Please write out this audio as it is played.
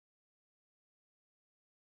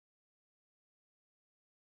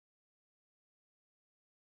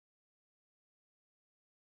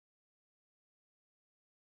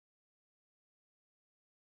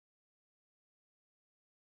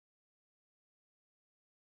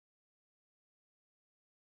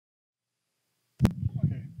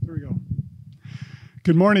Here we go.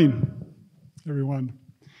 Good morning, everyone.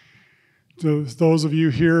 To those of you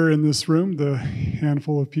here in this room, the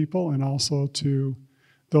handful of people, and also to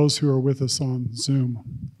those who are with us on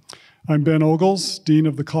Zoom. I'm Ben Ogles, Dean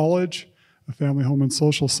of the College of Family, Home, and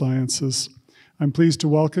Social Sciences. I'm pleased to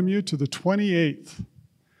welcome you to the 28th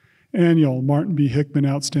Annual Martin B. Hickman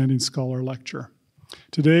Outstanding Scholar Lecture.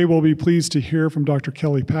 Today, we'll be pleased to hear from Dr.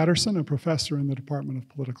 Kelly Patterson, a professor in the Department of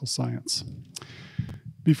Political Science.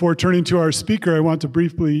 Before turning to our speaker, I want to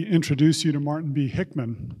briefly introduce you to Martin B.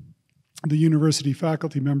 Hickman, the university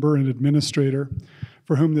faculty member and administrator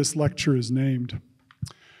for whom this lecture is named.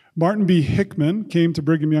 Martin B. Hickman came to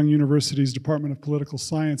Brigham Young University's Department of Political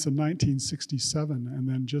Science in 1967, and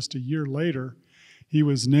then just a year later, he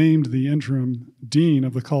was named the interim dean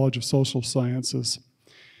of the College of Social Sciences.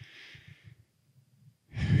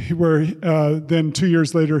 Then 2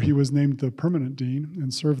 years later, he was named the permanent dean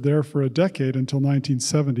and served there for a decade until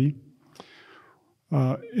 1970.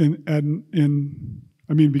 Beginning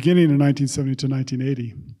in 1970 to 1980.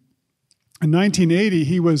 In 1980,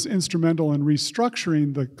 he was instrumental in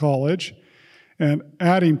restructuring the college and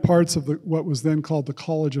adding parts of what was then called the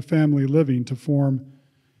College of Family Living to form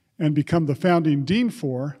and become the founding dean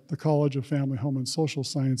for the College of Family, Home, and Social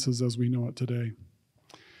Sciences as we know it today.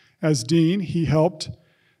 As dean, he helped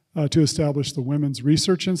to establish the Women's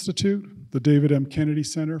Research Institute, the David M. Kennedy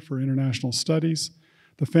Center for International Studies,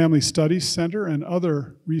 the Family Studies Center, and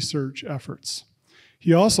other research efforts.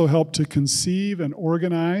 He also helped to conceive and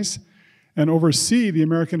organize and oversee the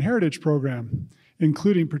American Heritage Program,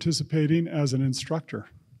 including participating as an instructor.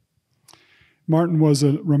 Martin was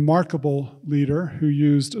a remarkable leader who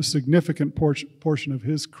used a significant portion of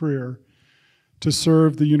his career to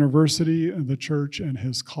serve the university and the church and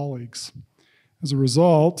his colleagues. As a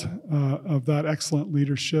result of that excellent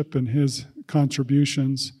leadership and his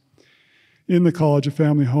contributions in the College of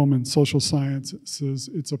Family, Home, and Social Sciences,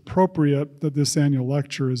 it's appropriate that this annual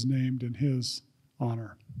lecture is named in his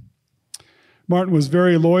honor. Martin was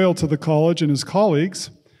very loyal to the college and his colleagues,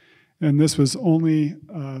 and this was only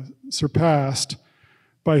surpassed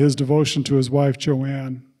by his devotion to his wife,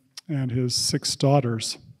 Joanne, and his 6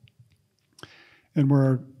 daughters. And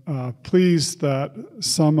we're pleased that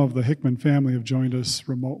some of the Hickman family have joined us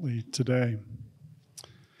remotely today.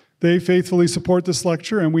 They faithfully support this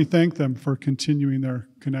lecture, and we thank them for continuing their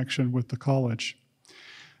connection with the college.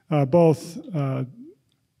 Both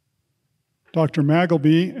Dr.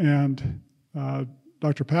 Magleby and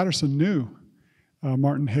Dr. Patterson knew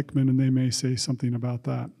Martin Hickman, and they may say something about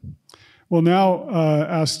that. We'll now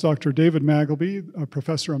ask Dr. David Magleby, a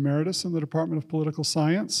professor emeritus in the Department of Political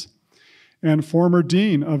Science and former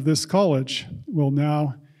dean of this college, will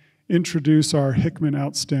now introduce our Hickman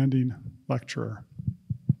Outstanding Lecturer.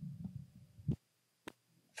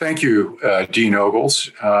 Thank you, Dean Ogles.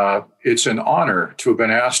 It's an honor to have been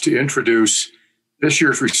asked to introduce this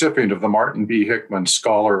year's recipient of the Martin B. Hickman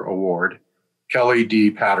Scholar Award, Kelly D.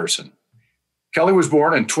 Patterson. Kelly was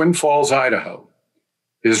born in Twin Falls, Idaho.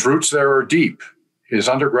 His roots there are deep. His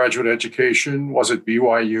undergraduate education was at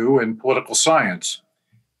BYU in political science.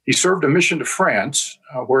 He served a mission to France,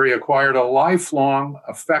 where he acquired a lifelong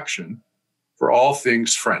affection for all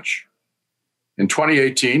things French. In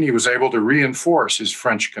 2018, he was able to reinforce his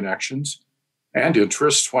French connections and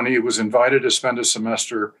interests when he was invited to spend a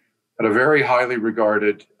semester at a very highly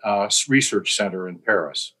regarded research center in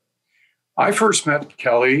Paris. I first met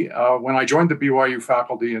Kelly when I joined the BYU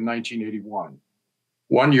faculty in 1981,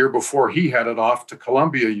 1 year before he headed off to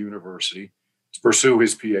Columbia University to pursue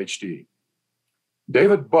his PhD.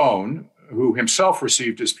 David Bone, who himself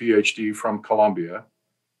received his PhD from Columbia,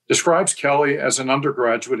 describes Kelly as an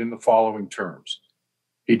undergraduate in the following terms.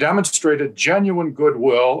 He demonstrated genuine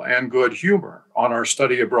goodwill and good humor on our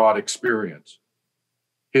study abroad experience.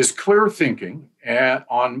 His clear thinking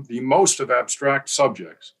on the most of abstract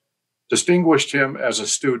subjects distinguished him as a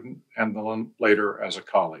student and then later as a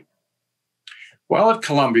colleague. While at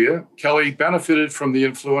Columbia, Kelly benefited from the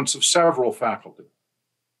influence of several faculty.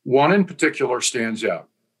 One in particular stands out,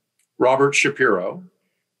 Robert Shapiro,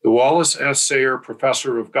 the Wallace S. Sayre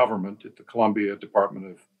Professor of Government at the Columbia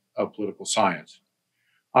Department of Political Science.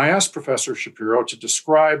 I asked Professor Shapiro to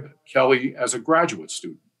describe Kelly as a graduate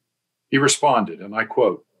student. He responded, and I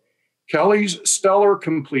quote, "Kelly's stellar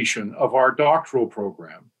completion of our doctoral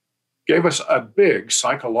program gave us a big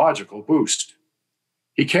psychological boost.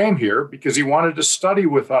 He came here because he wanted to study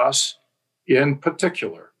with us in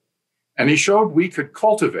particular. And he showed we could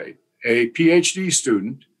cultivate a PhD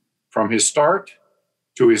student from his start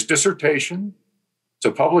to his dissertation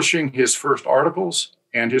to publishing his first articles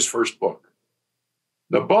and his first book.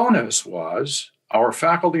 The bonus was our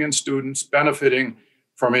faculty and students benefiting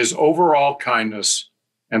from his overall kindness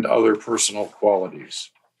and other personal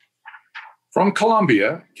qualities. From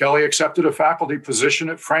Columbia, Kelly accepted a faculty position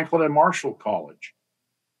at Franklin and Marshall College.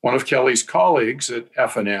 One of Kelly's colleagues at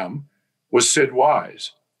F&M was Sid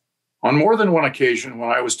Wise. On more than one occasion when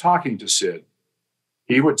I was talking to Sid,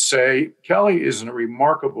 he would say, Kelly is a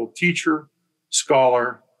remarkable teacher,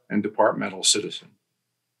 scholar, and departmental citizen.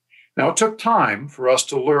 Now, it took time for us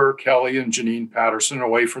to lure Kelly and Janine Patterson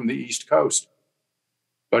away from the East Coast,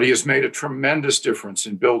 but he has made a tremendous difference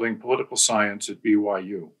in building political science at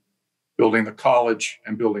BYU, building the college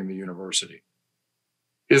and building the university.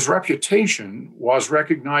 His reputation was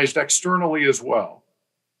recognized externally as well,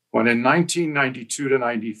 when in 1992 to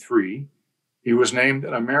 93, he was named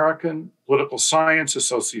an American Political Science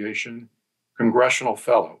Association Congressional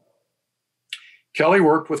Fellow. Kelly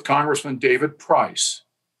worked with Congressman David Price,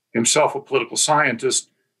 himself a political scientist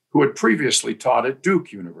who had previously taught at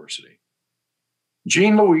Duke University.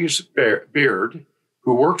 Jean Louise Beard,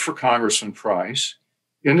 who worked for Congressman Price,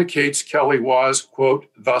 indicates Kelly was, quote,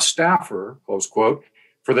 the staffer, close quote,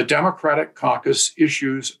 for the Democratic Caucus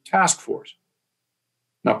Issues Task Force.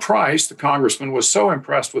 Now, Price, the congressman, was so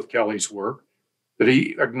impressed with Kelly's work that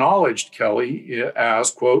he acknowledged Kelly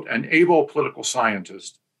as, quote, an able political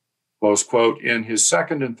scientist, close quote, in his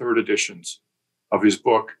second and third editions of his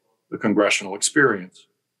book, The Congressional Experience.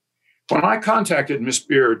 When I contacted Ms.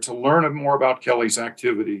 Beard to learn more about Kelly's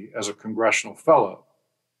activity as a congressional fellow,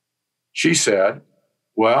 she said,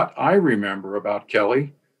 what I remember about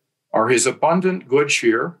Kelly are his abundant good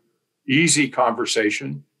cheer, easy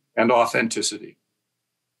conversation, and authenticity.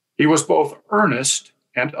 He was both earnest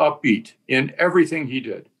and upbeat in everything he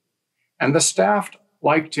did, and the staff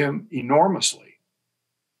liked him enormously.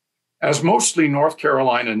 As mostly North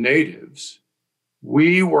Carolina natives,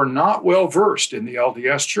 we were not well versed in the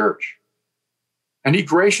LDS Church, and he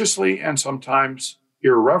graciously and sometimes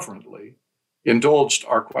irreverently indulged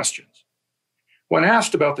our questions. When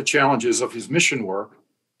asked about the challenges of his mission work,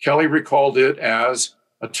 Kelly recalled it as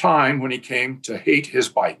a time when he came to hate his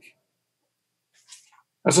bike.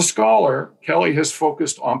 As a scholar, Kelly has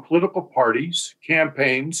focused on political parties,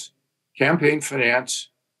 campaigns, campaign finance,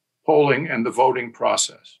 polling, and the voting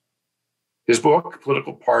process. His book,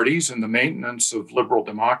 Political Parties and the Maintenance of Liberal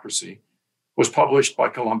Democracy, was published by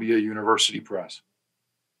Columbia University Press.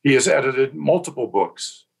 He has edited multiple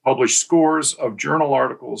books, published scores of journal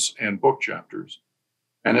articles and book chapters,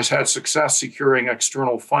 and has had success securing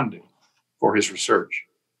external funding for his research.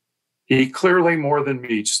 He clearly more than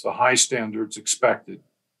meets the high standards expected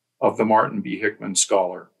of the Martin B. Hickman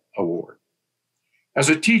Scholar Award. As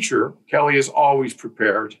a teacher, Kelly is always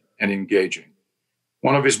prepared and engaging.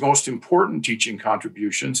 One of his most important teaching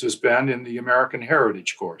contributions has been in the American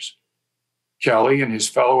Heritage course. Kelly and his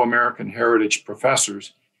fellow American Heritage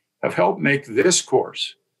professors have helped make this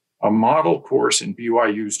course a model course in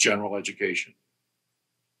BYU's general education.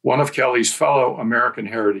 One of Kelly's fellow American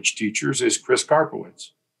Heritage teachers is Chris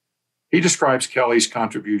Karpowitz. He describes Kelly's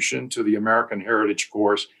contribution to the American Heritage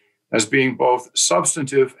course as being both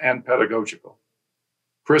substantive and pedagogical.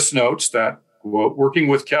 Chris notes that, quote, working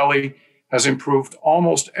with Kelly has improved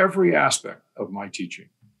almost every aspect of my teaching,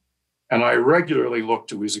 and I regularly look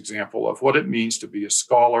to his example of what it means to be a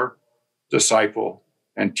scholar, disciple,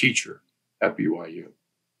 and teacher at BYU.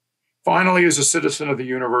 Finally, as a citizen of the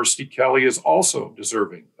university, Kelly is also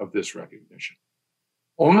deserving of this recognition.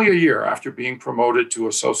 Only a year after being promoted to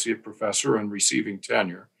associate professor and receiving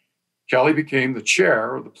tenure, Kelly became the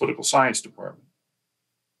chair of the political science department.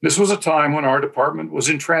 This was a time when our department was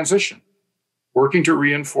in transition, working to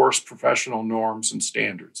reinforce professional norms and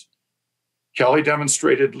standards. Kelly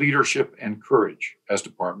demonstrated leadership and courage as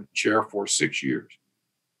department chair for 6 years.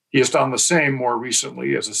 He has done the same more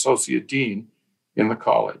recently as associate dean in the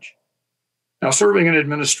college. Now, serving in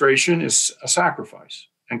administration is a sacrifice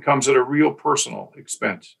and comes at a real personal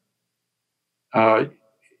expense.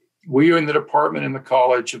 We in the department and the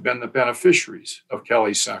college have been the beneficiaries of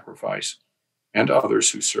Kelly's sacrifice and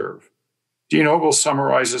others who serve. Dean Ogle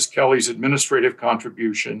summarizes Kelly's administrative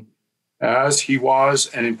contribution as he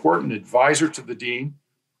was an important advisor to the dean,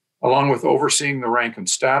 along with overseeing the rank and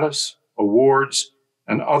status, awards,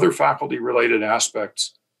 and other faculty-related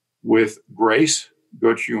aspects with grace,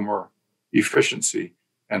 good humor, efficiency,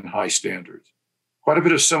 and high standards. Quite a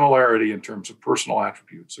bit of similarity in terms of personal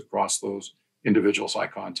attributes across those individuals I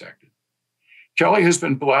contacted. Kelly has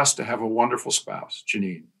been blessed to have a wonderful spouse,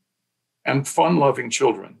 Janine, and fun-loving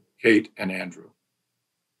children, Kate and Andrew.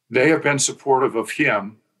 They have been supportive of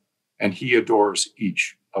him, and he adores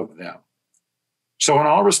each of them. So in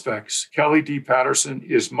all respects, Kelly D. Patterson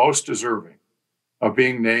is most deserving of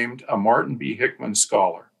being named a Martin B. Hickman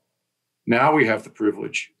Scholar, Now we have the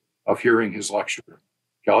privilege of hearing his lecture.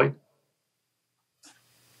 Kelly?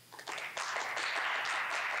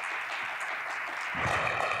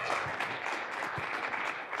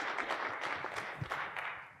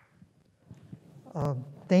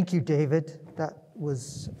 Thank you, David. That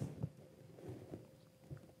was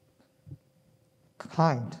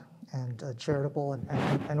kind and charitable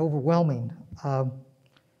and overwhelming.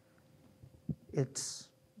 It's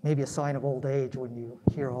maybe a sign of old age when you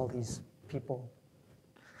hear all these people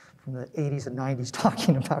from the 80s and 90s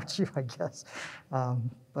talking about you, I guess.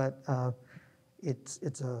 But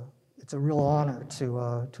it's a real honor to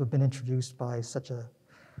have been introduced by such a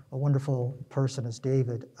wonderful person as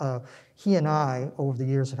David. He and I, over the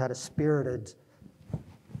years, have had a spirited,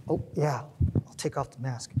 oh yeah, I'll take off the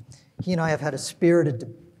mask. He and I have had a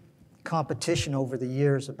spirited competition over the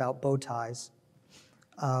years about bow ties.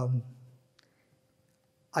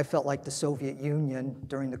 I felt like the Soviet Union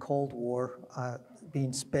during the Cold War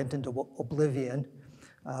being spent into oblivion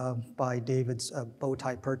by David's bow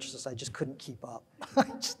tie purchases. I just couldn't keep up.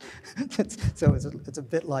 So it's a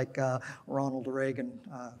bit like Ronald Reagan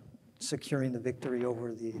securing the victory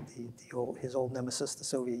over his old nemesis, the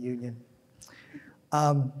Soviet Union.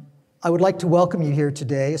 I would like to welcome you here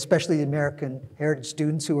today, especially the American Heritage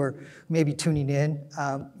students who are maybe tuning in.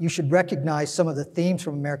 You should recognize some of the themes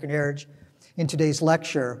from American Heritage in today's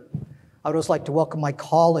lecture. I would also like to welcome my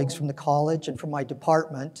colleagues from the college and from my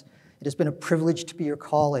department. It has been a privilege to be your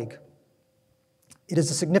colleague. It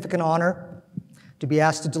is a significant honor to be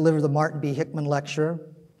asked to deliver the Martin B. Hickman Lecture.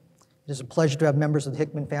 It is a pleasure to have members of the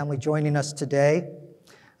Hickman family joining us today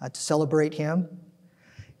to celebrate him.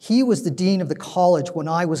 He was the dean of the college when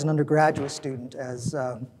I was an undergraduate student, as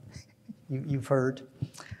you've heard.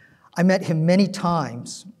 I met him many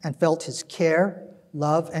times and felt his care,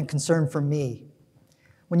 love, and concern for me.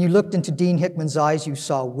 When you looked into Dean Hickman's eyes, you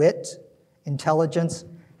saw wit, intelligence,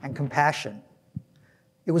 and compassion.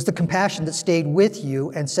 It was the compassion that stayed with you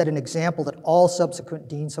and set an example that all subsequent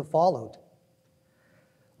deans have followed.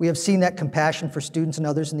 We have seen that compassion for students and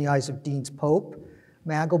others in the eyes of Deans Pope,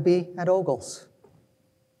 Magleby, and Ogles.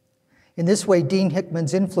 In this way, Dean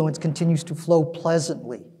Hickman's influence continues to flow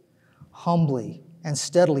pleasantly, humbly, and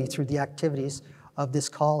steadily through the activities of this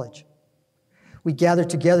college. We gather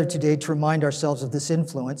together today to remind ourselves of this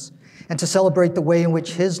influence and to celebrate the way in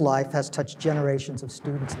which his life has touched generations of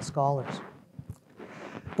students and scholars.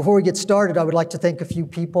 Before we get started, I would like to thank a few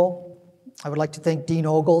people. I would like to thank Dean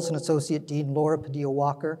Ogles and Associate Dean Laura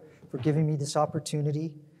Padilla-Walker for giving me this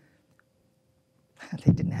opportunity.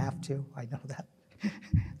 They didn't have to, I know that.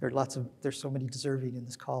 There's so many deserving in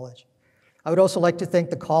this college. I would also like to thank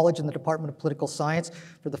the college and the Department of Political Science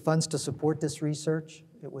for the funds to support this research.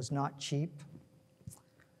 It was not cheap.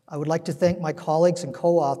 I would like to thank my colleagues and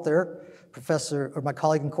co-author, Professor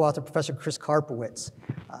Chris Karpowitz.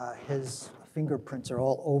 His fingerprints are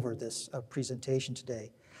all over this presentation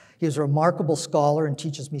today. He is a remarkable scholar and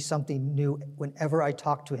teaches me something new whenever I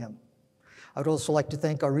talk to him. I would also like to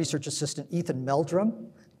thank our research assistant, Ethan Meldrum.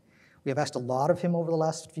 We have asked a lot of him over the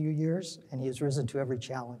last few years, and he has risen to every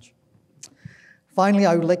challenge. Finally,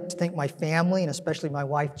 I would like to thank my family, and especially my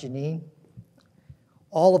wife, Janine.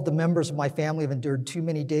 All of the members of my family have endured too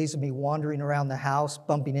many days of me wandering around the house,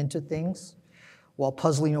 bumping into things, while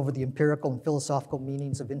puzzling over the empirical and philosophical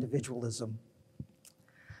meanings of individualism.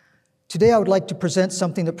 Today, I would like to present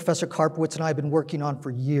something that Professor Karpowitz and I have been working on for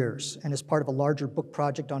years, and is part of a larger book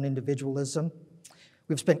project on individualism.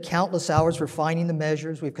 We've spent countless hours refining the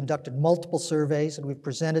measures, we've conducted multiple surveys, and we've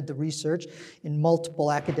presented the research in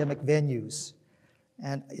multiple academic venues.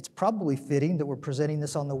 And it's probably fitting that we're presenting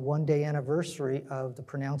this on the one-day anniversary of the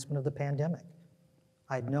pronouncement of the pandemic.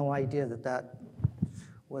 I had no idea that that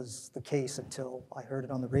was the case until I heard it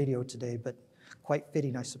on the radio today, but quite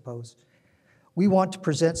fitting, I suppose. We want to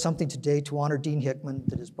present something today to honor Dean Hickman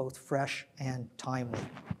that is both fresh and timely.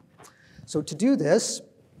 So to do this,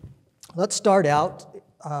 let's start out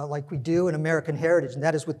like we do in American Heritage, and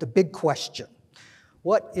that is with the big question.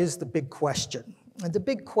 What is the big question? And the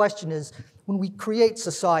big question is, when we create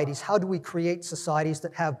societies, how do we create societies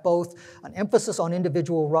that have both an emphasis on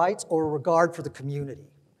individual rights or a regard for the community?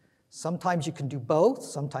 Sometimes you can do both,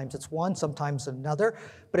 sometimes it's one, sometimes another,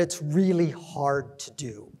 but it's really hard to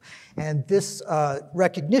do. And this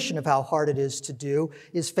recognition of how hard it is to do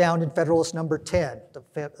is found in Federalist Number 10,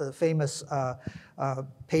 the famous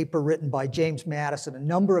paper written by James Madison, a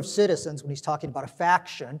number of citizens when he's talking about a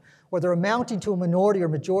faction, whether amounting to a minority or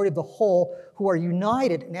majority of the whole, who are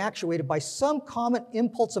united and actuated by some common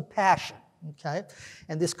impulse of passion, okay?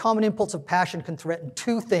 And this common impulse of passion can threaten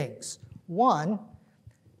two things. One,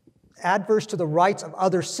 adverse to the rights of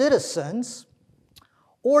other citizens,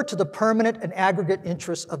 or to the permanent and aggregate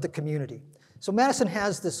interests of the community. So Madison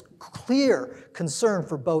has this clear concern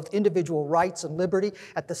for both individual rights and liberty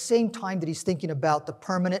at the same time that he's thinking about the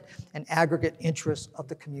permanent and aggregate interests of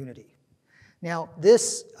the community. Now,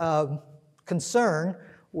 this concern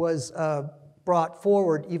was brought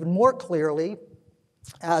forward even more clearly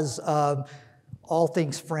as all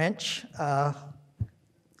things French.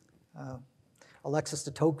 Alexis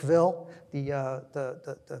de Tocqueville,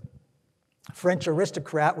 the French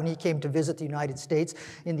aristocrat, when he came to visit the United States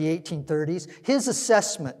in the 1830s, his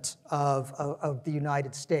assessment of the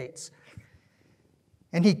United States.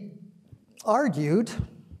 And he argued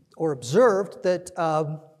or observed that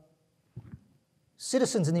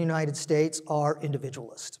citizens in the United States are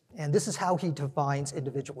individualist. And this is how he defines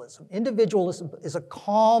individualism. Individualism is a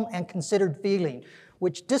calm and considered feeling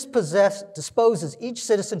which disposes each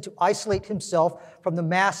citizen to isolate himself from the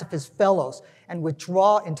mass of his fellows and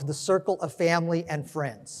withdraw into the circle of family and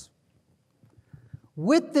friends.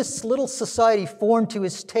 With this little society formed to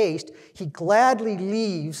his taste, he gladly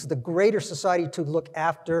leaves the greater society to look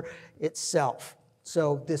after itself.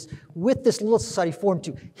 So with this little society formed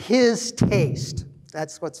to his taste,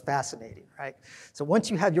 that's what's fascinating, right? So once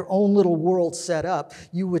you have your own little world set up,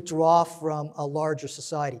 you withdraw from a larger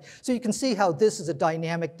society. So you can see how this is a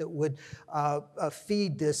dynamic that would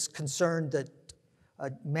feed this concern that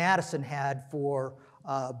Madison had for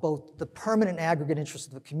both the permanent aggregate interests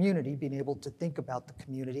of the community, being able to think about the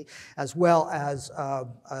community, as well as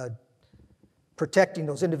protecting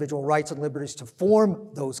those individual rights and liberties to form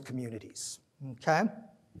those communities, okay?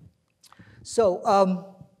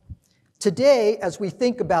 So today, as we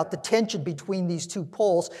think about the tension between these two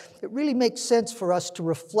poles, it really makes sense for us to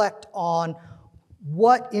reflect on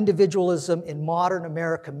what individualism in modern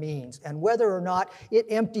America means and whether or not it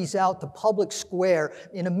empties out the public square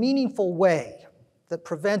in a meaningful way that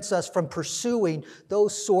prevents us from pursuing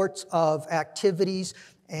those sorts of activities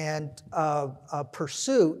and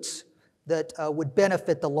pursuits that would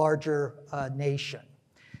benefit the larger nation.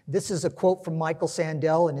 This is a quote from Michael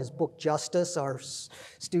Sandel in his book, Justice. Our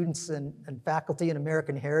students and faculty in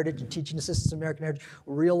American Heritage and teaching assistants in American Heritage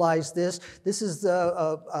realize this. This is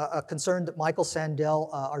a concern that Michael Sandel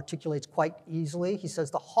articulates quite easily. He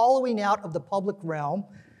says, the hollowing out of the public realm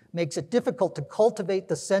makes it difficult to cultivate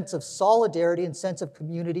the sense of solidarity and sense of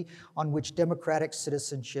community on which democratic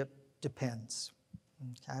citizenship depends.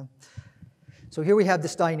 Okay? So here we have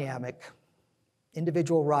this dynamic,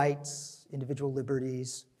 individual rights, individual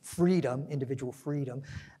liberties, freedom, individual freedom,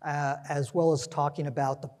 as well as talking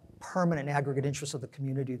about the permanent aggregate interests of the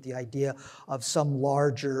community, the idea of some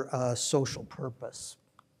larger social purpose.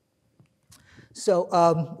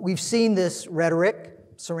 So we've seen this rhetoric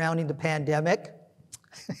surrounding the pandemic.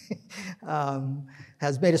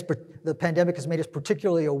 The pandemic has made us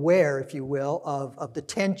particularly aware, if you will, of the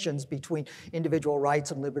tensions between individual rights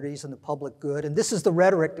and liberties and the public good. And this is the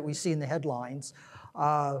rhetoric that we see in the headlines.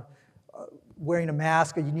 Wearing a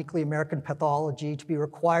mask, a uniquely American pathology. To be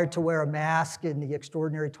required to wear a mask in the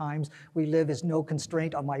extraordinary times we live is no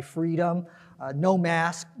constraint on my freedom. No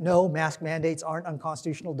mask mandates aren't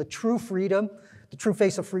unconstitutional. The true freedom, the true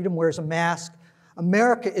face of freedom wears a mask.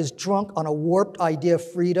 America is drunk on a warped idea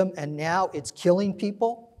of freedom, and now it's killing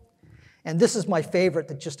people. And this is my favorite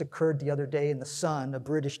that just occurred the other day in The Sun, a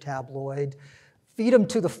British tabloid. Feed them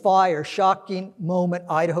to the fire. Shocking moment.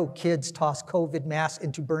 Idaho kids toss COVID masks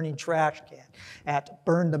into burning trash can at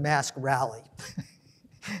Burn the Mask rally.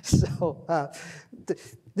 So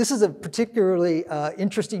this is a particularly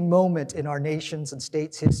interesting moment in our nation's and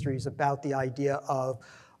states' histories about the idea of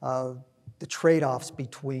the trade-offs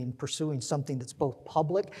between pursuing something that's both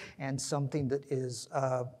public and something that is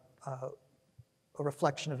a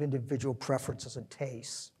reflection of individual preferences and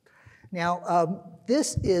tastes. Now,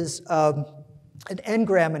 this is an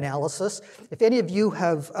n-gram analysis. If any of you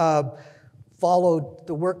have followed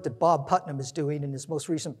the work that Bob Putnam is doing in his most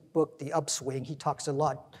recent book, The Upswing, he talks a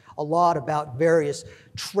lot about various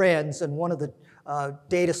trends, and one of the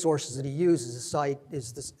data sources that he uses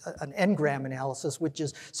is an n-gram analysis, which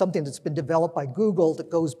is something that's been developed by Google that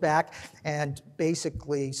goes back and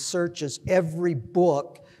basically searches every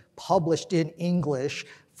book published in English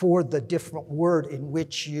for the different word in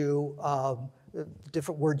which you,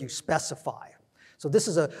 specify. So this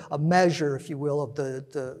is a measure, if you will, of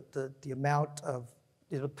the amount of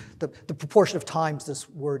the proportion of times this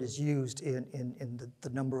word is used in the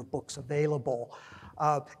number of books available.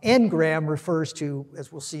 N-gram refers to,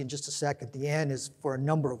 as we'll see in just a second, the N is for a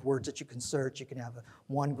number of words that you can search. You can have a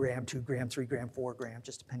 1 gram, 2 gram, 3 gram, 4 gram,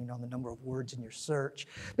 just depending on the number of words in your search.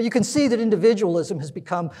 But you can see that individualism has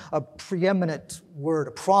become a preeminent word,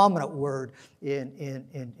 a prominent word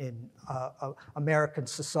in American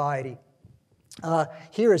society.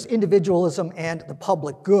 Here is individualism and the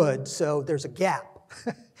public good, so there's a gap,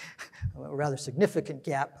 a rather significant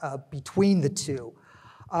gap between the two.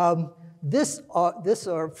 This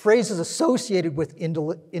are phrases associated with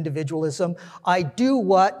individualism. I do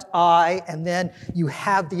what I, and then you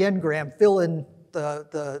have the n-gram, fill in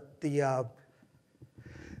the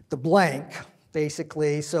blank,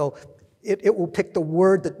 basically. So it will pick the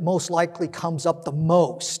word that most likely comes up the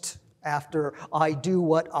most after I do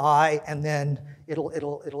what I, and then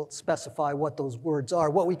it'll specify what those words are.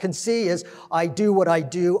 What we can see is I do what I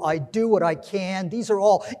do what I can. These are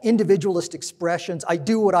all individualist expressions. I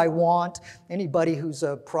do what I want. Anybody who's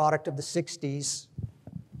a product of the 60s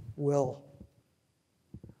will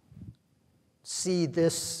see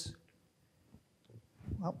this.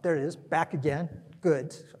 Well, there it is, back again.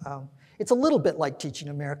 Good. It's a little bit like teaching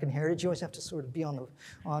American heritage. You always have to sort of be on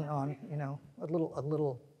a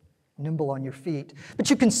little nimble on your feet. But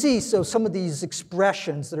you can see, so some of these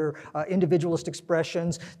expressions that are individualist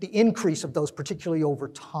expressions, the increase of those, particularly over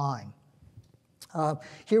time.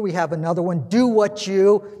 Here we have another one, do what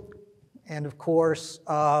you, and of course,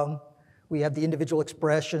 we have the individual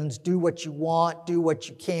expressions, do what you want, do what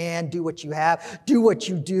you can, do what you have, do what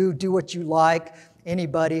you do what you like.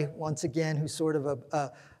 Anybody, once again, who's sort of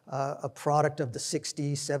a product of the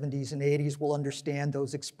 60s, 70s, and 80s will understand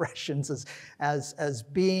those expressions as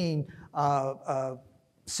being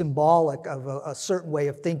symbolic of a certain way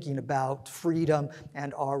of thinking about freedom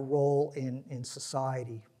and our role in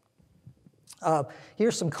society.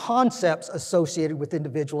 Here's some concepts associated with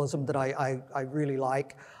individualism that I really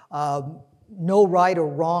like. No right or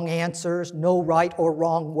wrong answers, no right or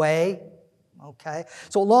wrong way. Okay,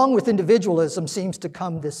 so along with individualism seems to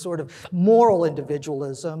come this sort of moral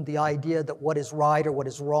individualism, the idea that what is right or what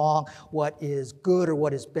is wrong, what is good or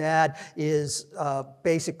what is bad is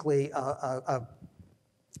basically a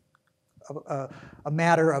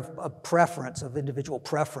matter of preference, of individual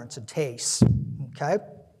preference and taste. Okay,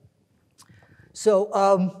 so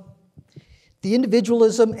the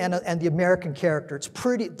individualism and the American character, it's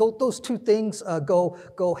pretty. Those two things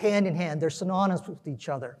go hand in hand. They're synonymous with each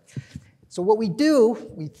other. So what we do,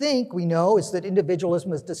 we think, we know, is that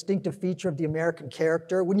individualism is a distinctive feature of the American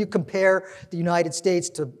character. When you compare the United States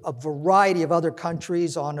to a variety of other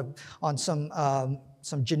countries on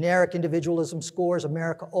some generic individualism scores,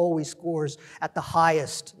 America always scores at the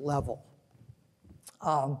highest level.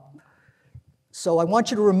 So I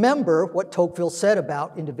want you to remember what Tocqueville said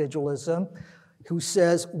about individualism, who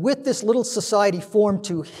says, with this little society formed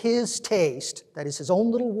to his taste, that is his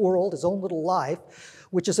own little world, his own little life,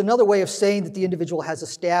 which is another way of saying that the individual has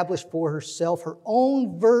established for herself her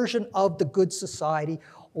own version of the good society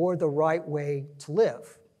or the right way to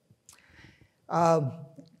live.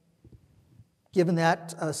 Given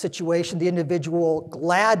that situation, the individual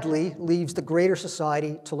gladly leaves the greater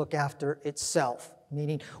society to look after itself,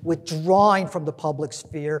 meaning withdrawing from the public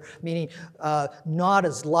sphere, meaning not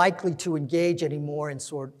as likely to engage anymore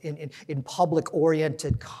in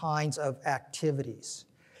public-oriented kinds of activities.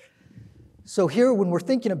 So here, when we're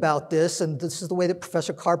thinking about this, and this is the way that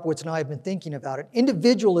Professor Karpowitz and I have been thinking about it,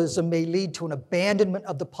 individualism may lead to an abandonment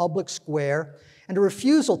of the public square and a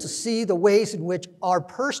refusal to see the ways in which our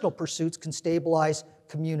personal pursuits can stabilize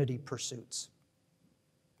community pursuits.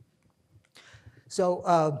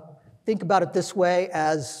 So think about it this way: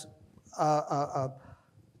 as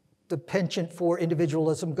the penchant for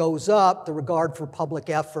individualism goes up, the regard for public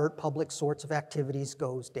effort, public sorts of activities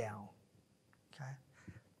goes down.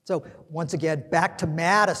 So once again, back to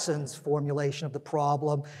Madison's formulation of the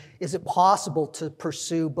problem, is it possible to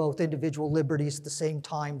pursue both individual liberties at the same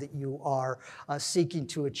time that you are seeking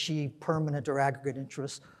to achieve permanent or aggregate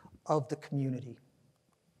interests of the community?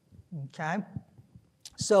 Okay?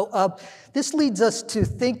 So this leads us to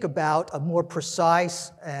think about a more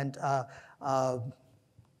precise and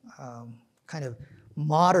kind of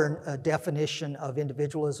modern definition of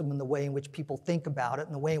individualism and the way in which people think about it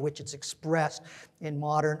and the way in which it's expressed in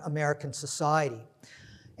modern American society.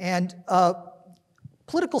 And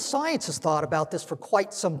political science has thought about this for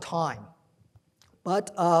quite some time.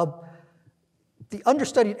 But the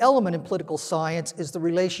understudied element in political science is the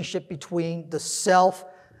relationship between the self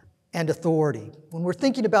and authority. When we're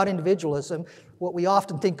thinking about individualism, what we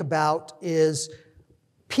often think about is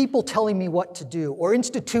people telling me what to do, or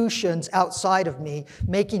institutions outside of me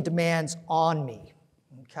making demands on me,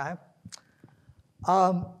 okay?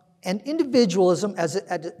 And individualism, as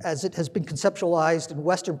it has been conceptualized in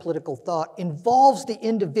Western political thought, involves the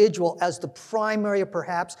individual as the primary or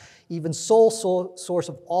perhaps even sole source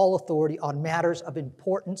of all authority on matters of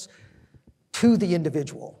importance to the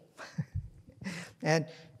individual. And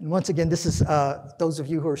once again, this is, those of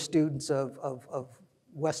you who are students of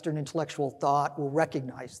Western intellectual thought will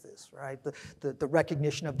recognize this, right? The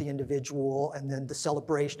recognition of the individual, and then the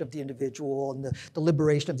celebration of the individual, and the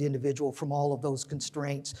liberation of the individual from all of those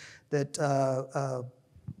constraints that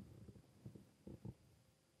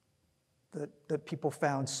that people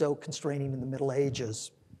found so constraining in the Middle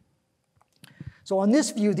Ages. So on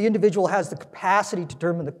this view, the individual has the capacity to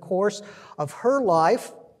determine the course of her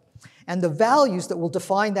life and the values that will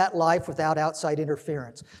define that life without outside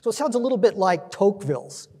interference. So it sounds a little bit like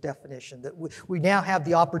Tocqueville's definition, that we now have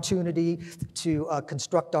the opportunity to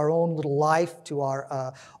construct our own little life to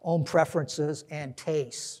our own preferences and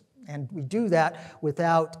tastes. And we do that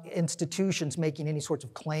without institutions making any sorts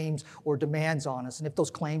of claims or demands on us. And if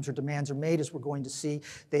those claims or demands are made, as we're going to see,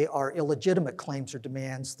 they are illegitimate claims or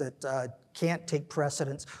demands that can't take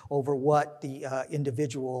precedence over what the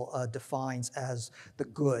individual defines as the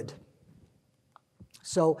good.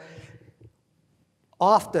 So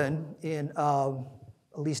often, at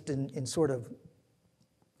least in sort of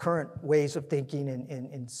current ways of thinking,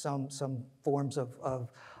 in some forms of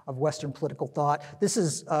Western political thought, this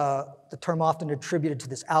is the term often attributed to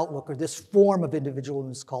this outlook or this form of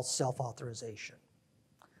individualism is called self-authorization.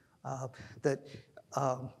 And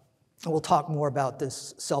we'll talk more about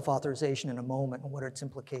this self-authorization in a moment and what its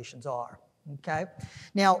implications are. Okay?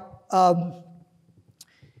 Now,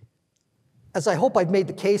 as I hope I've made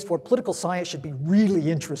the case for, political science should be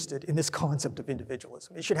really interested in this concept of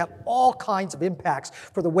individualism. It should have all kinds of impacts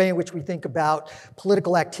for the way in which we think about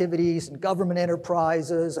political activities and government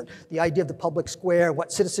enterprises and the idea of the public square, and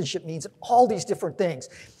what citizenship means, and all these different things.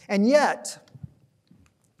 And yet,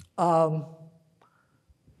 when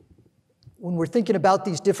we're thinking about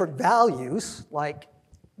these different values, like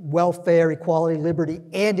welfare, equality, liberty,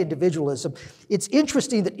 and individualism, it's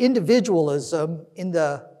interesting that individualism in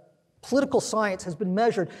the political science has been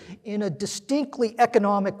measured in a distinctly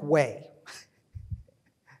economic way.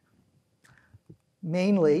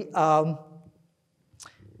 Mainly,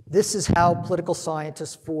 this is how political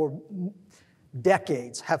scientists for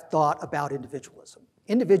decades have thought about individualism.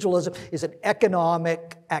 Individualism is an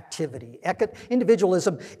economic activity.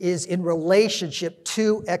 Individualism is in relationship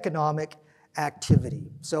to economic activity.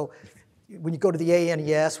 So when you go to the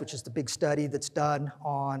ANES, which is the big study that's done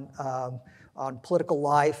on political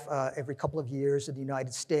life every couple of years in the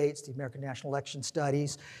United States, the American National Election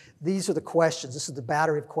Studies. These are the questions. This is the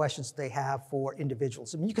battery of questions they have for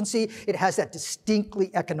individuals. And you can see it has that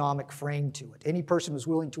distinctly economic frame to it. Any person who's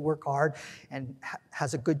willing to work hard and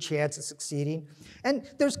has a good chance of succeeding. And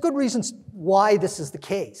there's good reasons why this is the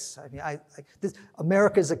case. I mean,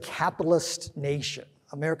 America is a capitalist nation.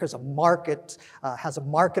 America is a market, has a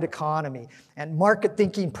market economy, and market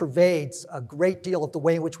thinking pervades a great deal of the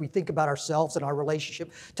way in which we think about ourselves and our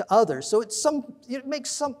relationship to others. So it makes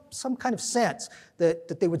some kind of sense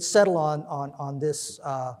that they would settle on this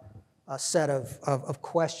set of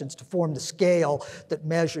questions to form the scale that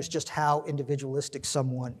measures just how individualistic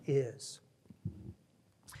someone is.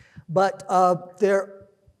 But there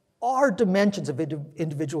are dimensions of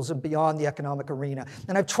individualism beyond the economic arena.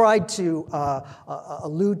 And I've tried to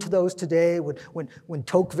allude to those today. When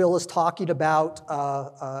Tocqueville is talking about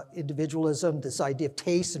individualism, this idea of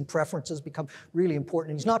tastes and preferences become really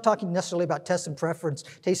important. And he's not talking necessarily about tastes and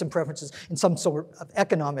preferences in some sort of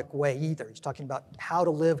economic way either. He's talking about how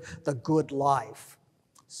to live the good life.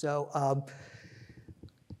 So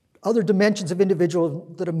other dimensions of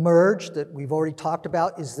individualism that emerge that we've already talked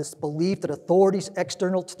about is this belief that authorities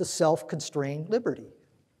external to the self constrain liberty.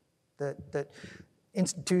 That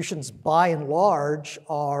institutions by and large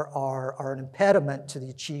are an impediment to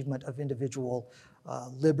the achievement of individual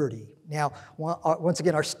liberty. Now, once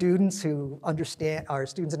again, our students who understand, our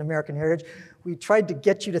students in American Heritage, we tried to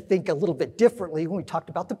get you to think a little bit differently when we talked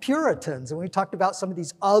about the Puritans and when we talked about some of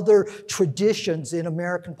these other traditions in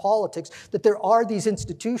American politics, that there are these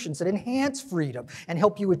institutions that enhance freedom and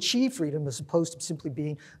help you achieve freedom as opposed to simply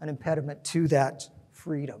being an impediment to that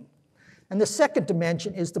freedom. And the second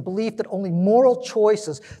dimension is the belief that only moral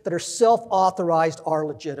choices that are self-authorized are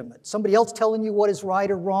legitimate. Somebody else telling you what is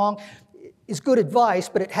right or wrong is good advice,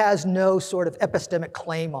 but it has no sort of epistemic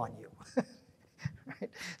claim on you. Right?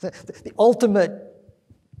 The ultimate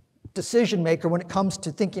decision maker when it comes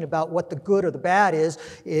to thinking about what the good or the bad is,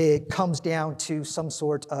 it comes down to some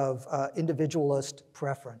sort of individualist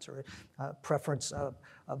preference or preference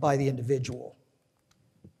by the individual.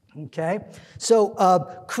 Okay, so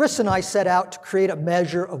Chris and I set out to create a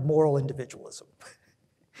measure of moral individualism,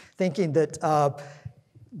 thinking that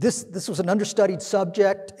this was an understudied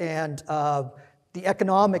subject, and the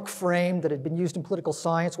economic frame that had been used in political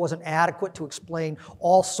science wasn't adequate to explain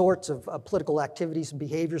all sorts of political activities and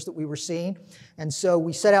behaviors that we were seeing. And so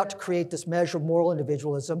we set out to create this measure of moral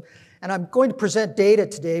individualism. And I'm going to present data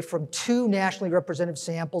today from 2 nationally representative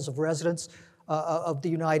samples of residents of the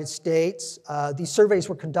United States. These surveys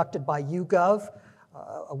were conducted by YouGov,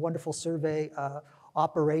 a wonderful survey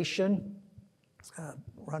operation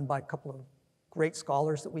run by a couple of great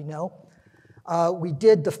scholars that we know. We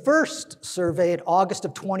did the first survey in August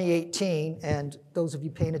of 2018, and those of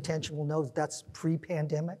you paying attention will know that that's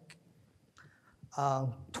pre-pandemic.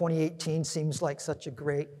 2018 seems like such a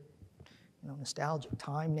great, nostalgic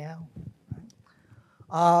time now.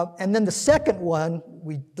 And then the second one,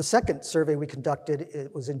 the second survey we conducted,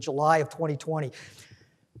 it was in July of 2020,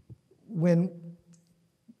 when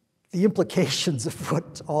the implications of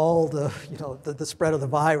what all the spread of the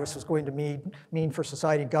virus was going to mean for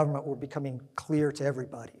society and government were becoming clear to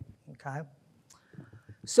everybody, okay?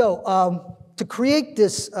 So to create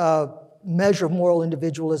this measure of moral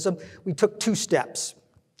individualism, we took 2 steps.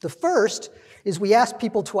 The first is we asked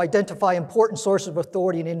people to identify important sources of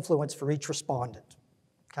authority and influence for each respondent.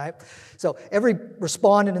 Okay? So every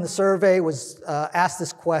respondent in the survey was asked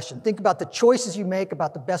this question. Think about the choices you make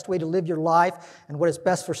about the best way to live your life and what is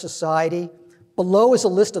best for society. Below is a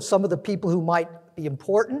list of some of the people who might be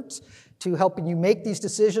important to helping you make these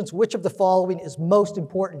decisions. Which of the following is most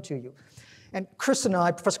important to you? And Chris and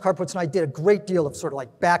I, Professor Karpowitz and I, did a great deal of sort of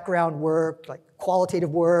like background work, like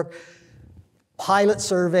qualitative work, pilot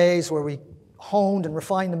surveys where we honed and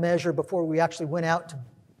refined the measure before we actually went out to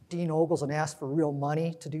Dean Ogles and asked for real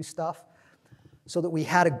money to do stuff, so that we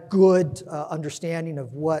had a good understanding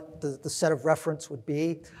of what the set of reference would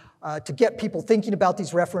be. To get people thinking about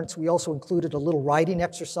these references, we also included a little writing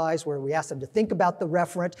exercise where we asked them to think about the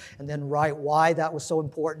referent and then write why that was so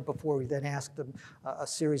important before we then asked them a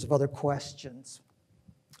series of other questions.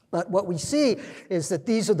 But what we see is that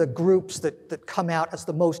these are the groups that come out as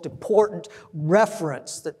the most important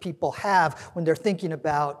reference that people have when they're thinking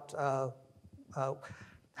about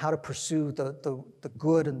how to pursue the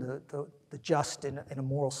good and the just in a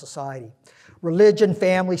moral society. Religion,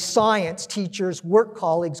 family, science, teachers, work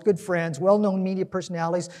colleagues, good friends, well-known media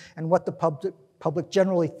personalities, and what the public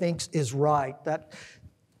generally thinks is right.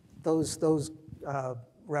 Those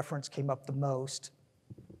references came up the most.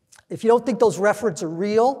 If you don't think those references are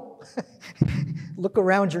real, look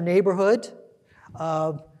around your neighborhood.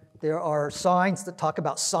 There are signs that talk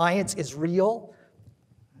about science is real.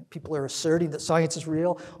 People are asserting that science is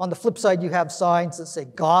real. On the flip side, you have signs that say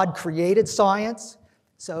God created science.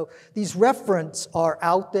 So these references are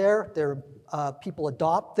out there. People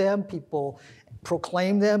adopt them. People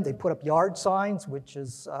proclaim them. They put up yard signs, which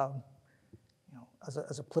is,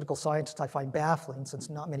 as a political scientist, I find baffling, since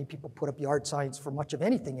not many people put up yard signs for much of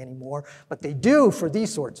anything anymore, but they do for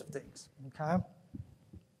these sorts of things. Okay.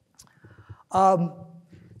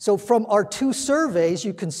 So from our 2 surveys,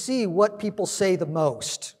 you can see what people say the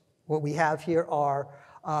most. What we have here are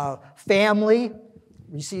family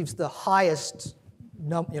receives the highest,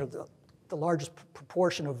 the largest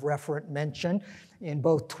proportion of referent mention in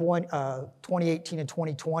both 2018 and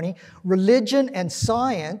 2020. Religion and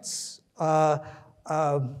science are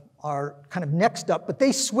kind of next up, but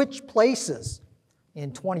they switch places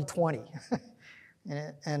in 2020.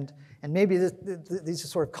 And maybe these are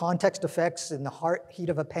sort of context effects in the heat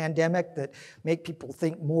of a pandemic that make people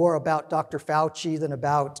think more about Dr. Fauci than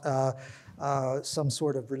about some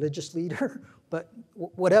sort of religious leader. But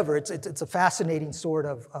whatever, it's a fascinating sort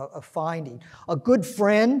of finding. A good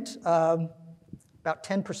friend, about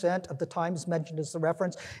 10% of the time is mentioned as the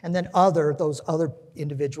reference, and then those other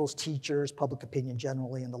individuals, teachers, public opinion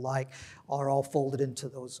generally, and the like, are all folded into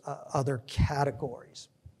those other categories.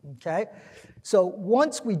 Okay? So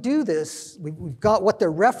once we do this, we've got what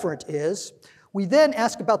their referent is. We then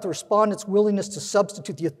ask about the respondent's willingness to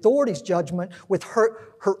substitute the authority's judgment with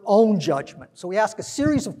her own judgment. So we ask a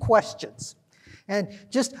series of questions. And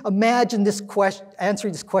just imagine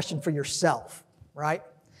answering this question for yourself, right?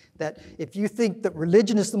 That if you think that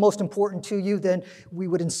religion is the most important to you, then we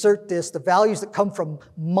would insert this: the values that come from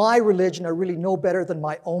my religion are really no better than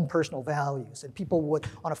my own personal values. And people would,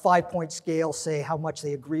 on a 5-point scale, say how much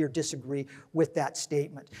they agree or disagree with that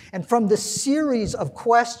statement. And from this series of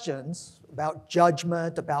questions, about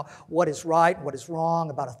judgment, about what is right, what is wrong,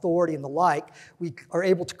 about authority and the like, we are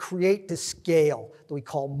able to create this scale that we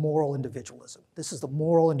call moral individualism. This is the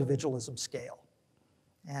moral individualism scale.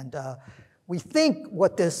 And we think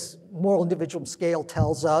what this moral individualism scale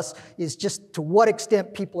tells us is just to what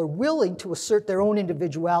extent people are willing to assert their own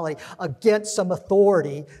individuality against some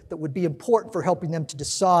authority that would be important for helping them to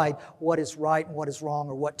decide what is right and what is wrong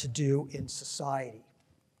or what to do in society.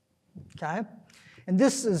 Okay? And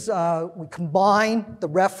this is, we combine the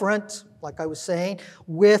referent, like I was saying,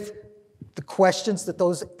 with the questions that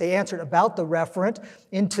they answered about the referent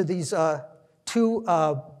into these two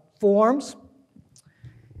forms.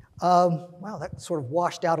 Wow, that sort of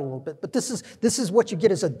washed out a little bit, but this is what you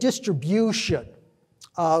get as a distribution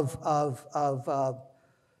of the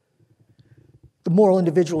moral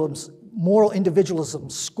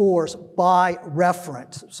individualism scores by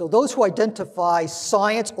referent. So those who identify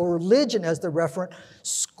science or religion as the referent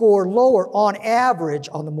score lower on average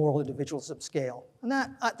on the moral individualism scale. And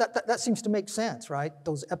that seems to make sense, right?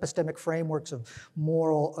 Those epistemic frameworks of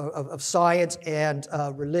of science and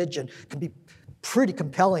religion can be pretty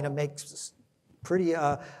compelling and makes pretty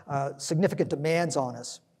significant demands on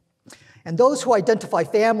us. And those who identify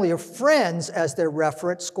family or friends as their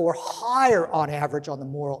reference score higher on average on the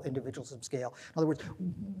moral individualism scale. In other words,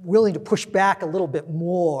 willing to push back a little bit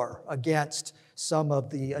more against some of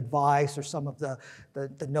the advice or some of the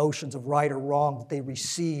notions of right or wrong that they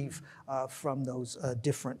receive from those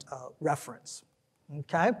different referents.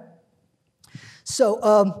 Okay? So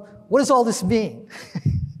what does all this mean?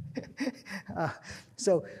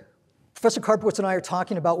 So Professor Karpowitz and I are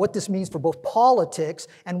talking about what this means for both politics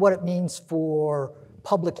and what it means for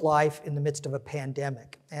public life in the midst of a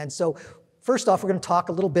pandemic. And so first off, we're going to talk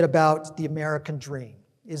a little bit about the American dream.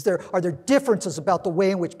 Are there differences about the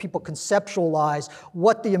way in which people conceptualize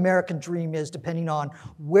what the American dream is depending on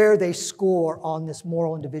where they score on this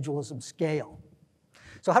moral individualism scale?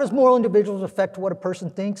 So how does moral individualism affect what a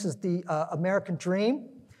person thinks is the American dream?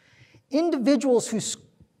 Individuals who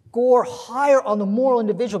score higher on the moral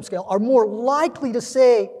individualism scale are more likely to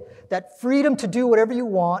say that freedom to do whatever you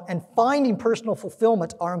want and finding personal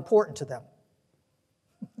fulfillment are important to them.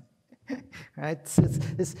 Right?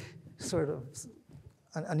 It's sort of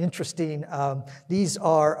an interesting, these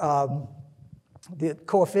are the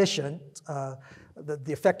coefficient,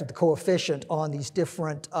 the effect of the coefficient on these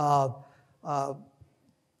different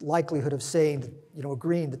likelihood of saying,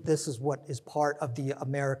 agreeing that this is what is part of the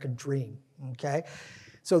American dream, okay?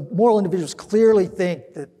 So moral individuals clearly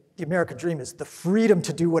think that the American dream is the freedom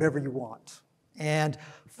to do whatever you want and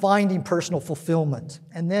finding personal fulfillment.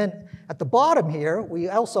 And then at the bottom here, we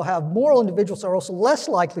also have moral individuals are also less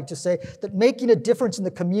likely to say that making a difference in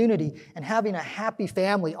the community and having a happy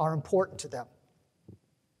family are important to them.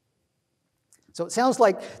 So it sounds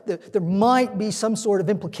like there might be some sort of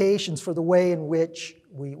implications for the way in which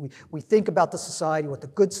we think about the society, what the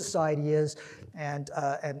good society is, and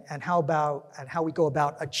how we go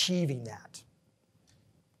about achieving that.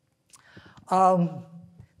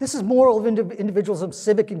 This is moral individualism,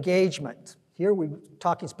 civic engagement. Here we're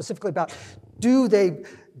talking specifically about do they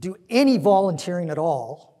do any volunteering at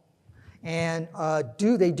all, and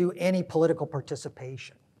do they do any political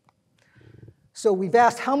participation? So we've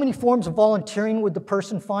asked how many forms of volunteering would the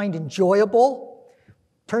person find enjoyable?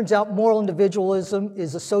 Turns out moral individualism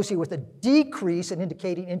is associated with a decrease in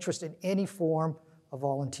indicating interest in any form of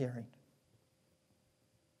volunteering.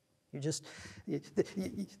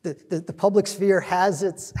 The public sphere has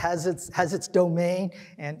its domain,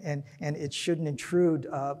 and it shouldn't intrude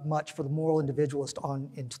much for the moral individualist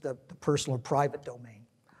into the personal or private domain.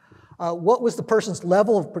 What was the person's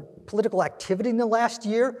level of political activity in the last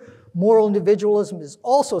year? Moral individualism is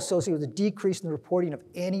also associated with a decrease in the reporting of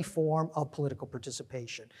any form of political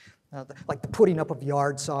participation, like the putting up of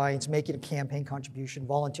yard signs, making a campaign contribution,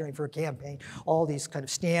 volunteering for a campaign, all these kind of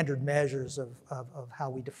standard measures of how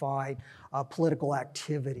we define political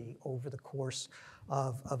activity over the course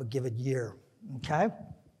of a given year, okay?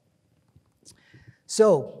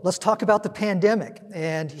 So let's talk about the pandemic.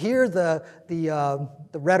 And here the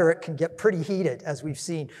rhetoric can get pretty heated, as we've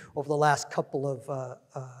seen over the last couple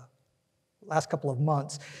of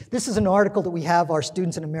months. This is an article that we have our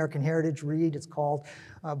students in American Heritage read. It's called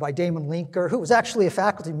by Damon Linker, who was actually a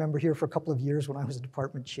faculty member here for a couple of years when I was a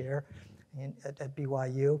department chair at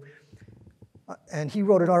BYU. And he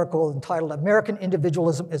wrote an article entitled "American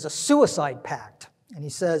Individualism is a Suicide Pact." And he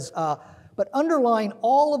says, but underlying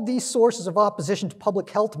all of these sources of opposition to public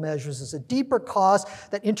health measures is a deeper cause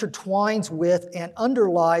that intertwines with and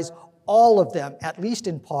underlies all of them, at least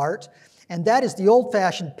in part, and that is the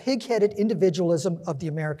old-fashioned pig-headed individualism of the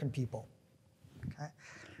American people. Okay?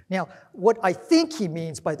 Now, what I think he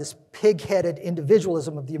means by this pig-headed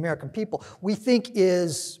individualism of the American people, we think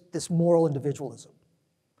is this moral individualism.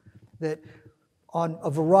 That on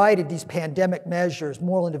a variety of these pandemic measures,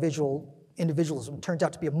 moral individualism turns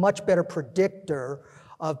out to be a much better predictor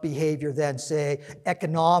of behavior than, say,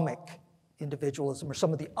 economic individualism or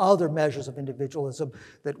some of the other measures of individualism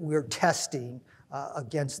that we're testing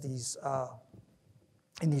against these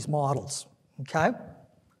in these models, okay?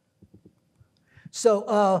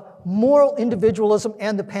 So moral individualism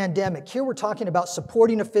and the pandemic. Here we're talking about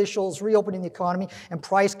supporting officials, reopening the economy, and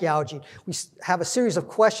price gouging. We have a series of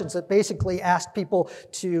questions that basically ask people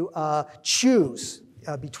to choose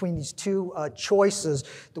between these two choices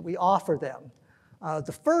that we offer them.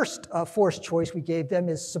 The first forced choice we gave them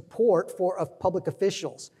is support for public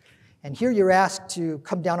officials. And here you're asked to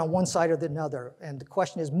come down on one side or the other. And the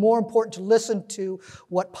question is, more important to listen to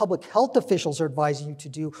what public health officials are advising you to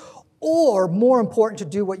do, or more important to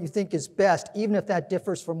do what you think is best, even if that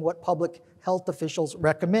differs from what public health officials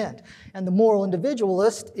recommend. And the moral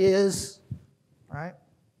individualist is, right,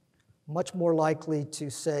 much more likely to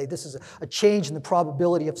say this is a change in the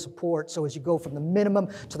probability of support. So as you go from the minimum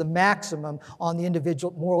to the maximum on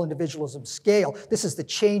the moral individualism scale, this is the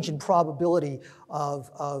change in probability of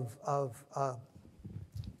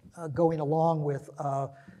going along with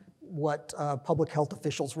what public health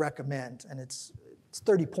officials recommend. And it's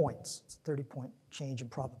 30 points. It's a 30-point change in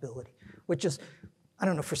probability, which is, I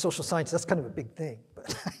don't know, for social science, that's kind of a big thing.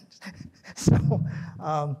 But so,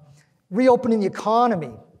 reopening the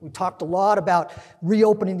economy. We talked a lot about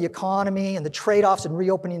reopening the economy and the trade-offs in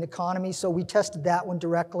reopening the economy, so we tested that one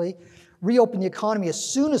directly. Reopen the economy as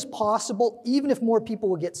soon as possible, even if more people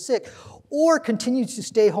will get sick, or continue to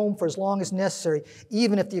stay home for as long as necessary,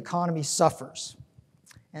 even if the economy suffers.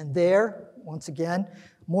 And there, once again,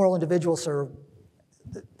 moral individuals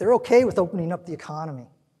they're okay with opening up the economy.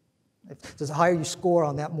 The higher you score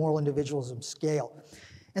on that moral individualism scale.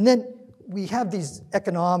 And then we have these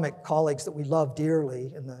economic colleagues that we love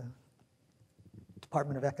dearly in the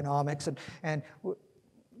Department of Economics, and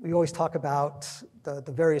we always talk about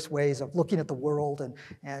the various ways of looking at the world,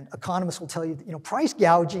 and economists will tell you that, price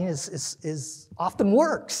gouging is often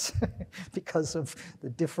works because of the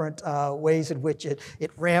different ways in which it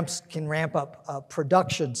can ramp up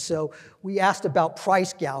production. So we asked about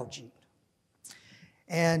price gouging.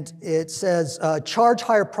 And it says, charge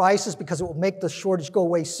higher prices because it will make the shortage go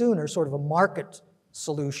away sooner, sort of a market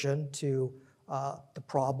solution to the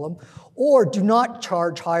problem. Or do not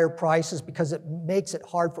charge higher prices because it makes it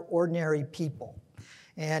hard for ordinary people.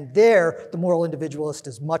 And there, the moral individualist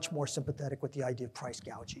is much more sympathetic with the idea of price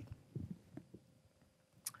gouging.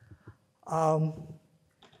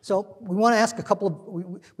 So we want to ask a couple of,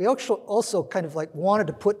 we also kind of like wanted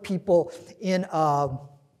to put people in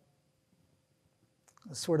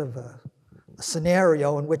sort of a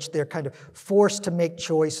scenario in which they're kind of forced to make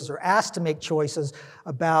choices or asked to make choices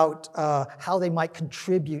about how they might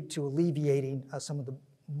contribute to alleviating some of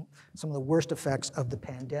the worst effects of the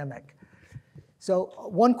pandemic. So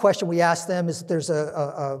one question we asked them is, there's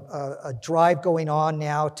a drive going on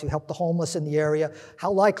now to help the homeless in the area.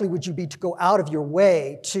 How likely would you be to go out of your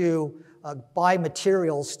way to buy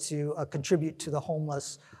materials to contribute to the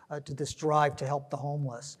homeless, to this drive to help the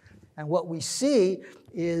homeless? And what we see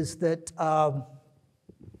is that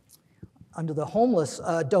under the homeless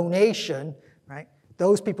donation, right,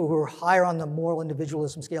 those people who are higher on the moral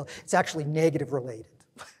individualism scale, it's actually negative related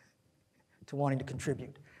to wanting to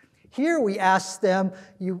contribute. Here we ask them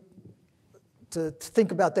to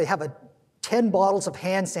think about, they have 10 bottles of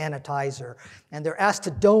hand sanitizer, and they're asked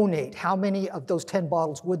to donate. How many of those 10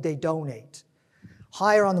 bottles would they donate?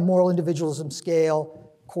 Higher on the moral individualism scale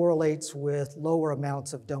correlates with lower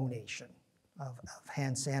amounts of donation of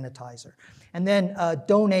hand sanitizer. And then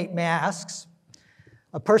donate masks.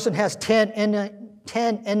 A person has 10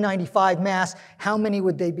 N95 masks. How many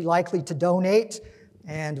would they be likely to donate?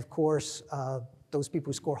 And of course, those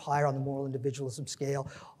people who score higher on the moral individualism scale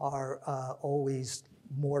are always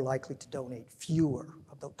more likely to donate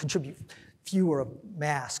contribute fewer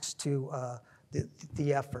masks to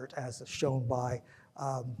the effort, as shown by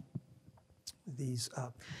these.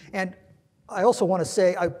 And I also want to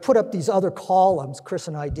say, I put up these other columns. Chris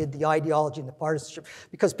and I did the ideology and the partisanship,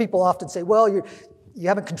 because people often say, well, you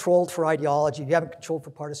haven't controlled for ideology, you haven't controlled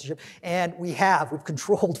for partisanship, and we've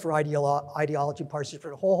controlled for ideology and partisanship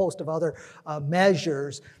for a whole host of other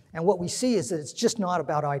measures, and what we see is that it's just not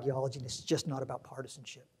about ideology, and it's just not about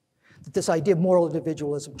partisanship. That this idea of moral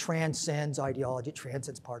individualism transcends ideology,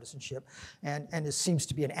 transcends partisanship, and it seems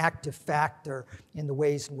to be an active factor in the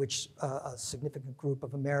ways in which a significant group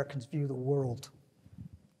of Americans view the world.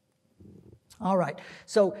 All right,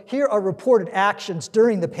 so here are reported actions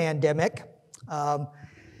during the pandemic. And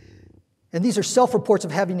these are self-reports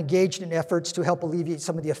of having engaged in efforts to help alleviate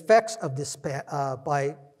some of the effects of this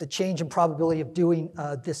by the change in probability of doing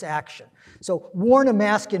this action. So worn a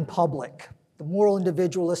mask in public. The moral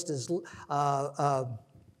individualist is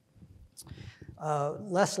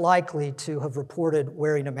less likely to have reported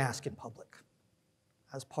wearing a mask in public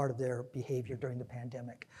as part of their behavior during the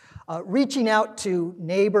pandemic. Reaching out to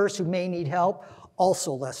neighbors who may need help,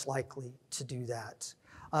 also less likely to do that.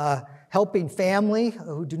 Helping family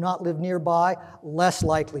who do not live nearby, less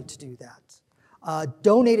likely to do that.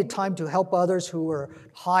 Donated time to help others who are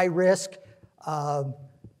high risk,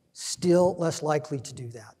 still less likely to do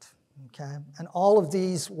that. Okay? And all of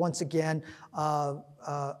these, once again,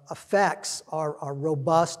 effects are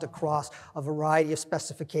robust across a variety of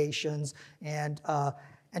specifications and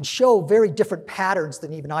show very different patterns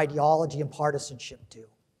than even ideology and partisanship do.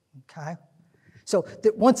 Okay? So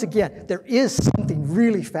once again, there is something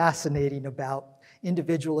really fascinating about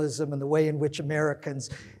individualism and the way in which Americans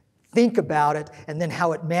think about it, and then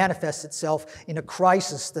how it manifests itself in a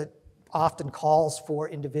crisis that often calls for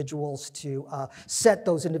individuals to set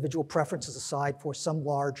those individual preferences aside for some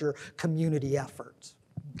larger community effort.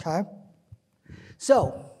 Okay?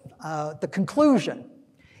 So, the conclusion,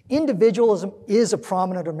 individualism is a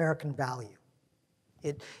prominent American value.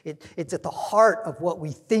 It's at the heart of what we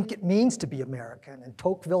think it means to be American. And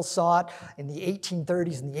Tocqueville saw it in the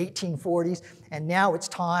 1830s and the 1840s, and now it's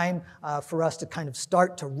time for us to kind of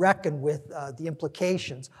start to reckon with the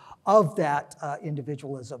implications of that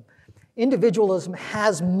individualism. Individualism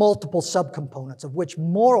has multiple subcomponents, of which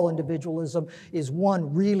moral individualism is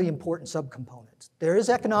one really important subcomponent. There is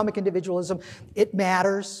economic individualism. It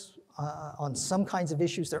matters on some kinds of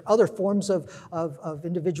issues. There are other forms of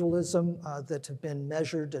individualism that have been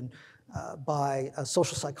measured by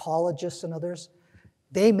social psychologists and others.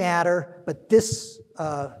 They matter, but this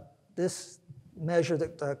measure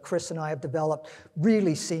that Chris and I have developed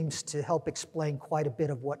really seems to help explain quite a bit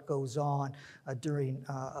of what goes on during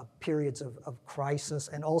periods of crisis,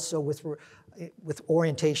 and also with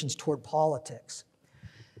orientations toward politics.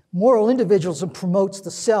 Moral individualism promotes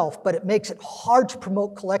the self, but it makes it hard to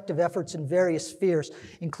promote collective efforts in various spheres,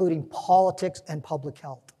 including politics and public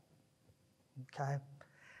health. Okay?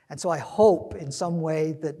 And so I hope in some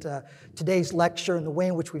way that today's lecture and the way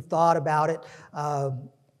in which we've thought about it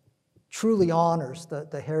truly honors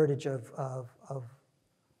the heritage of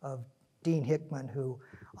Dean Hickman, who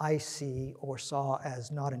I see or saw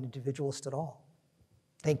as not an individualist at all.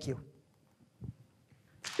 Thank you.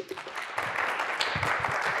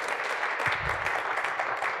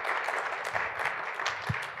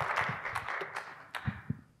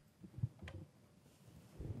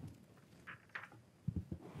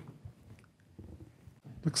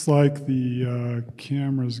 Looks like the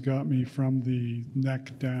camera's got me from the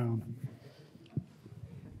neck down.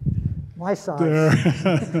 My size.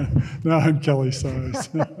 There. Now I'm Kelly's size.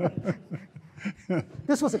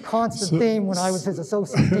 This was a constant theme when I was his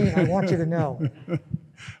associate dean, I want you to know.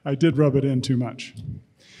 I did rub it in too much.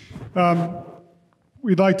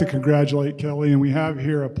 We'd like to congratulate Kelly, and we have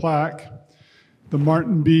here a plaque. The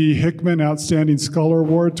Martin B. Hickman Outstanding Scholar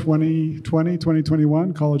Award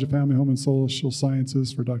 2020-2021, College of Family, Home, and Social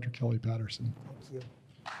Sciences for Dr. Kelly Patterson. Thank you.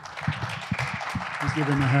 Please give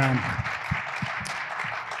him a hand.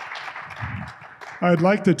 I'd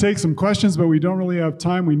like to take some questions, but we don't really have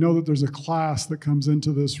time. We know that there's a class that comes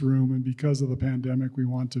into this room, and because of the pandemic, we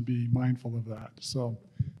want to be mindful of that. So,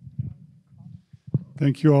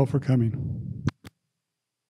 thank you all for coming.